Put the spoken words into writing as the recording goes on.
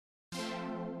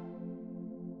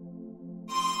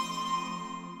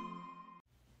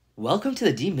Welcome to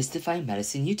the Demystifying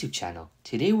Medicine YouTube channel.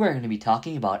 Today we're going to be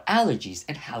talking about allergies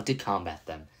and how to combat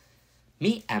them.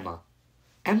 Meet Emma.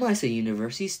 Emma is a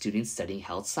university student studying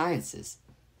health sciences.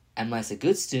 Emma is a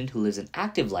good student who lives an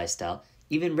active lifestyle,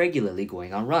 even regularly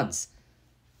going on runs.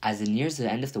 As it nears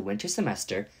the end of the winter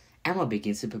semester, Emma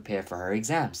begins to prepare for her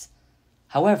exams.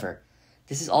 However,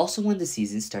 this is also when the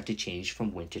seasons start to change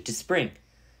from winter to spring.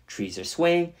 Trees are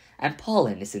swaying and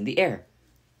pollen is in the air.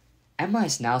 Emma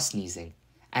is now sneezing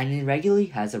and regularly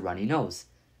has a runny nose.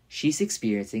 She's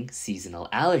experiencing seasonal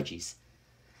allergies.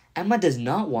 Emma does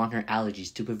not want her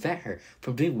allergies to prevent her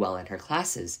from doing well in her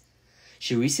classes.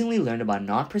 She recently learned about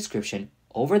non-prescription,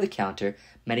 over-the-counter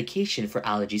medication for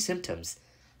allergy symptoms.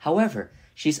 However,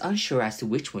 she's unsure as to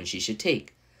which one she should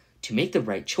take. To make the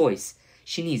right choice,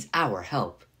 she needs our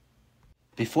help.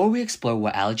 Before we explore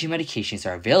what allergy medications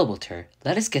are available to her,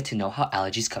 let us get to know how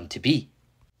allergies come to be.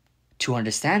 To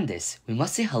understand this, we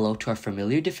must say hello to our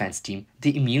familiar defense team,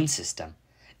 the immune system.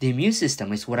 The immune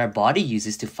system is what our body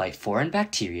uses to fight foreign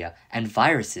bacteria and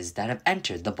viruses that have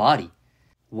entered the body.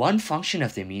 One function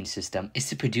of the immune system is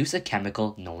to produce a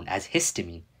chemical known as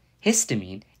histamine.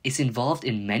 Histamine is involved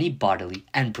in many bodily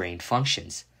and brain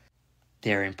functions.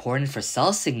 They are important for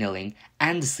cell signaling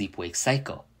and the sleep-wake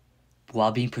cycle.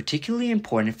 While being particularly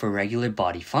important for regular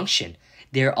body function,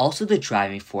 they are also the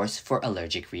driving force for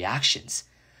allergic reactions.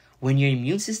 When your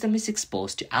immune system is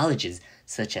exposed to allergens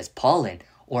such as pollen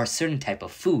or a certain type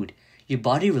of food, your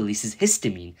body releases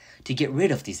histamine to get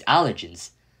rid of these allergens.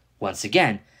 Once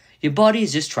again, your body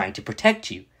is just trying to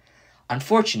protect you.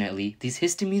 Unfortunately, these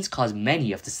histamines cause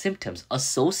many of the symptoms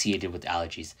associated with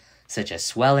allergies, such as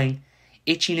swelling,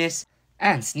 itchiness,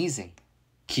 and sneezing.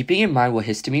 Keeping in mind what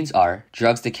histamines are,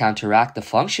 drugs that counteract the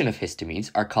function of histamines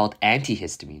are called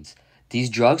antihistamines. These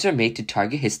drugs are made to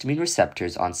target histamine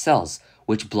receptors on cells,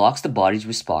 which blocks the body's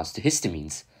response to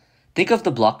histamines. Think of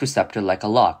the blocked receptor like a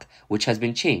lock, which has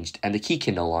been changed and the key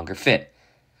can no longer fit.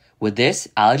 With this,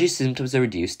 allergy symptoms are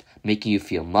reduced, making you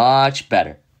feel much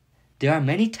better. There are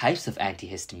many types of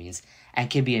antihistamines and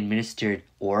can be administered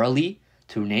orally,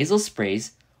 through nasal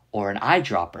sprays, or an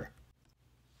eyedropper.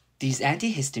 These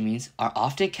antihistamines are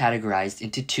often categorized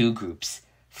into two groups,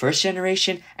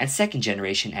 first-generation and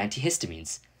second-generation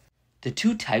antihistamines. The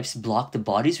two types block the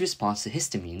body's response to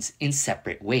histamines in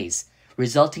separate ways,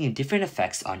 resulting in different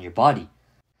effects on your body.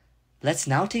 Let's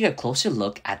now take a closer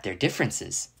look at their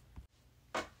differences.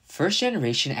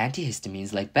 First-generation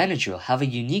antihistamines like Benadryl have a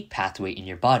unique pathway in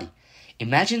your body.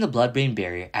 Imagine the blood-brain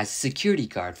barrier as a security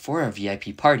guard for a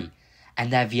VIP party,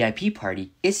 and that VIP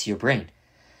party is your brain.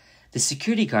 The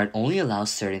security guard only allows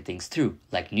certain things through,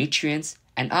 like nutrients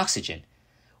and oxygen,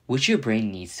 which your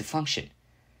brain needs to function.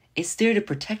 It's there to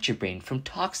protect your brain from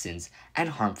toxins and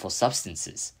harmful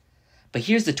substances. But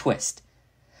here's the twist.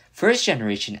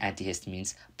 First-generation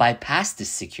antihistamines bypass this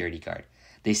security guard.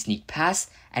 They sneak past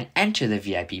and enter the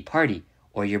VIP party,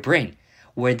 or your brain,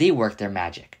 where they work their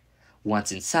magic.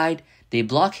 Once inside, they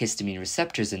block histamine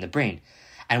receptors in the brain.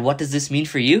 And what does this mean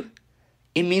for you?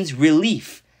 It means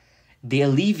relief. They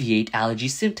alleviate allergy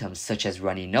symptoms such as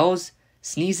runny nose,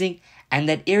 sneezing, and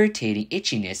that irritating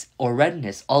itchiness or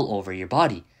redness all over your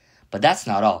body. But that's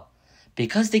not all.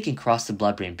 Because they can cross the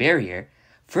blood-brain barrier,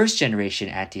 first-generation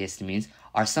antihistamines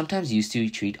are sometimes used to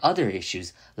treat other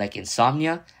issues like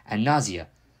insomnia and nausea.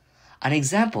 An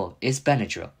example is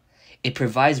Benadryl. It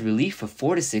provides relief for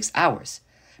 4 to 6 hours.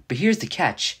 But here's the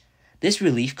catch. This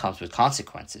relief comes with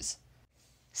consequences.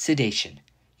 Sedation.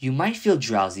 You might feel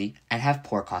drowsy and have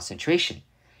poor concentration.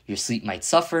 Your sleep might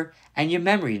suffer, and your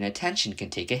memory and attention can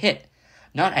take a hit.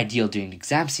 Not ideal during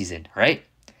exam season, right?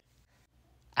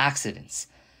 Accidents.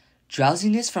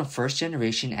 Drowsiness from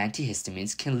first-generation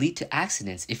antihistamines can lead to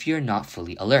accidents if you are not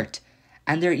fully alert,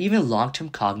 and there are even long-term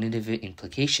cognitive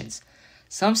implications.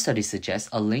 Some studies suggest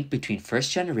a link between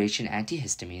first-generation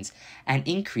antihistamines and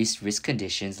increased risk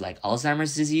conditions like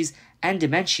Alzheimer's disease and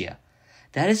dementia.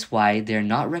 That is why they are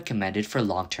not recommended for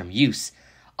long-term use.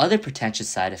 Other potential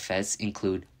side effects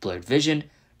include blurred vision,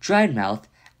 dried mouth,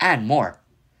 and more.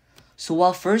 So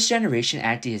while first-generation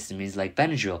antihistamines like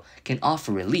Benadryl can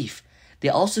offer relief, they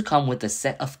also come with a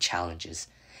set of challenges.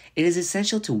 It is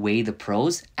essential to weigh the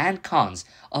pros and cons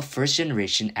of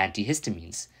first-generation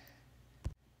antihistamines.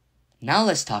 Now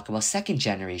let's talk about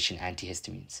second-generation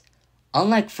antihistamines.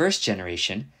 Unlike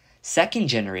first-generation,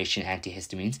 second-generation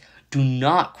antihistamines do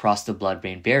not cross the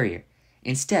blood-brain barrier.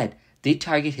 Instead, they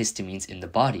target histamines in the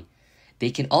body. They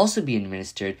can also be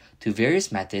administered through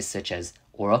various methods such as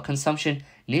oral consumption,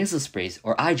 nasal sprays,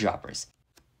 or eyedroppers.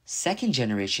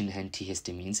 Second-generation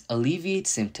antihistamines alleviate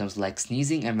symptoms like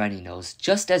sneezing and runny nose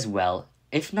just as well,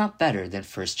 if not better, than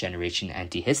first-generation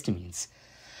antihistamines.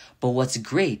 But what's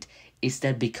great is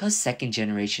that because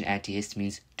second-generation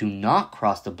antihistamines do not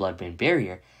cross the blood-brain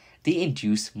barrier, they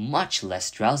induce much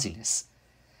less drowsiness.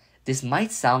 This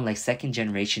might sound like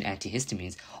second-generation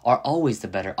antihistamines are always the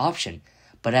better option,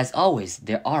 but as always,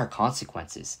 there are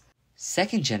consequences.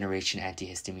 Second-generation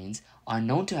antihistamines are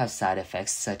known to have side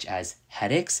effects such as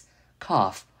headaches,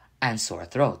 cough, and sore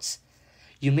throats.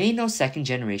 You may know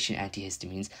second-generation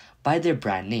antihistamines by their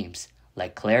brand names,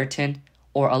 like Claritin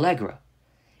or Allegra.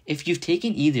 If you've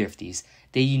taken either of these,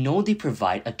 then you know they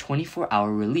provide a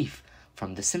 24-hour relief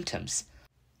from the symptoms.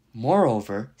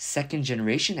 Moreover,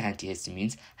 second-generation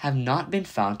antihistamines have not been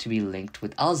found to be linked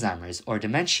with Alzheimer's or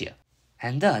dementia,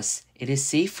 and thus it is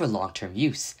safe for long-term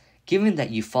use, given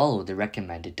that you follow the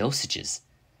recommended dosages.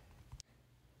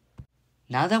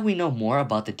 Now that we know more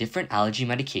about the different allergy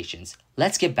medications,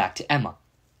 let's get back to Emma.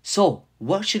 So,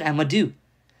 what should Emma do?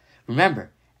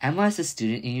 Remember, Emma is a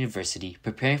student in university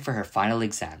preparing for her final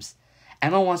exams.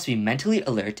 Emma wants to be mentally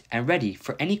alert and ready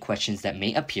for any questions that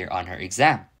may appear on her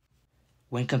exam.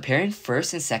 When comparing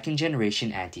first and second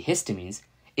generation antihistamines,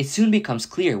 it soon becomes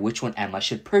clear which one Emma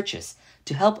should purchase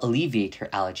to help alleviate her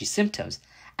allergy symptoms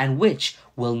and which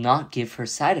will not give her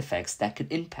side effects that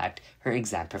could impact her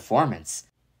exam performance.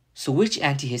 So which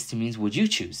antihistamines would you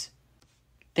choose?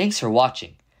 Thanks for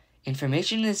watching.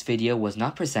 Information in this video was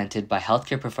not presented by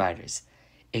healthcare providers.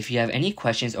 If you have any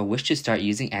questions or wish to start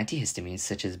using antihistamines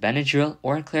such as Benadryl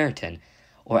or Claritin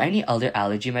or any other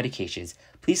allergy medications,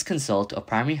 please consult a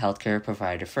primary healthcare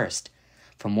provider first.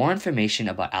 For more information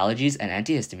about allergies and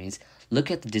antihistamines,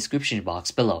 look at the description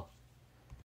box below.